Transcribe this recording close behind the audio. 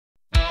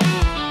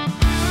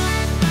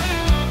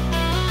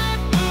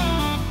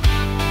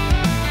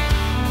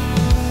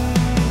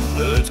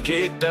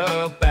kicked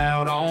up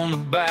out on the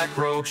back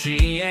road.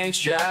 She ain't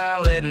shy,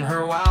 letting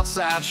her wild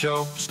side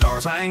show.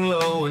 Stars hang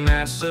low in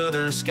that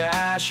southern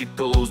sky. She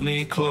pulls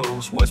me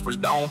close, whispers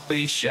don't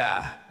be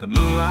shy. The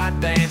moonlight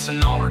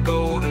dancing on her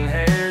golden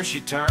hair. She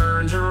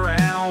turns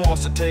around,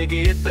 wants to take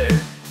it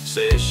there.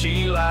 Says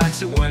she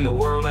likes it when the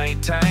world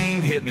ain't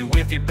tame. Hit me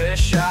with your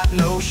best shot,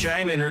 no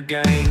shame in her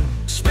game.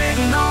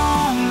 Spitting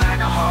on like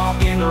a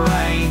hawk in the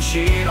rain.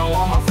 She don't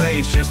want my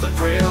face, just the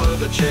thrill of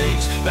the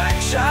chase.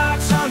 Back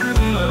shots under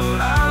the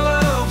moon, our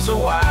love's a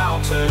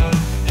wild tune.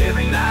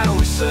 Every night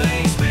we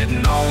sing,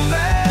 spitting on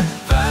that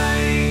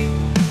thing.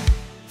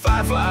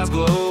 Fireflies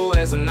glow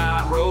as the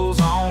night rolls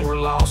on. We're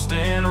lost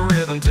in a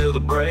rhythm till the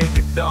break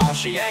of dawn.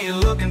 She ain't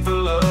looking for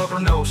love or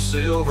no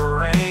silver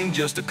ring,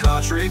 just a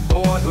country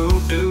boy who'll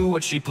do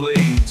what she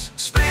please.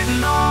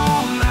 Spitting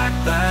on that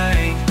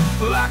thing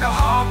like a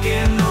hawk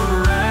in the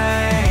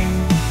rain.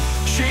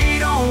 She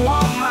don't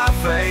want my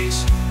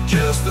face,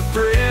 just the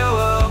thrill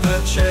of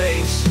the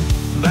chase.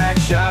 Back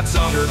shots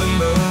under the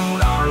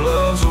moon, our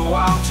love's a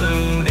wild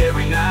tune.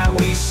 Every night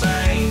we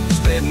sing,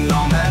 spitting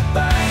on that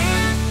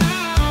thing.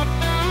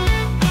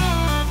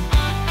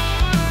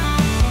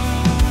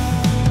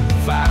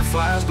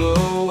 Fireflies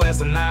glow as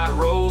the night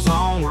rolls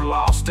on. We're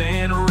lost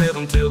in a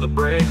rhythm till the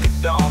break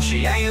of dawn.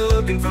 She ain't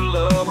looking for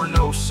love or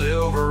no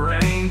silver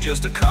ring,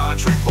 just a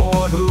country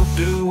boy who'll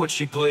do what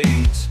she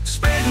please.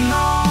 Spitting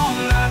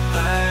on that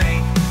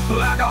thing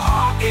like a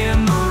hawk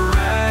in the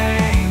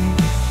rain.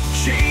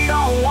 She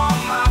don't want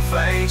my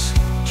face,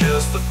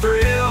 just the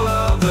thrill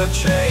of the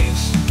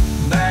chase.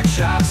 Back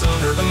shots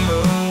under the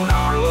moon,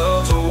 our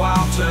love's a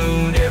wild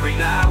tune. Every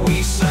night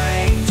we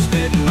sing,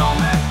 spitting on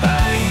that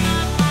thing.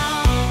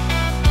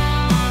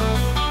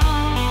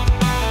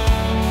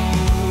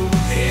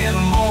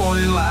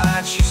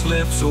 She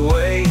slips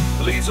away,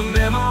 leaves a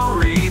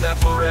memory that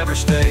forever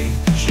stays.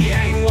 She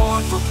ain't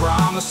one for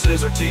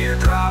promises or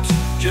teardrops,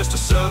 just a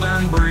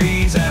southern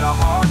breeze and a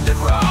heart that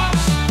rocks.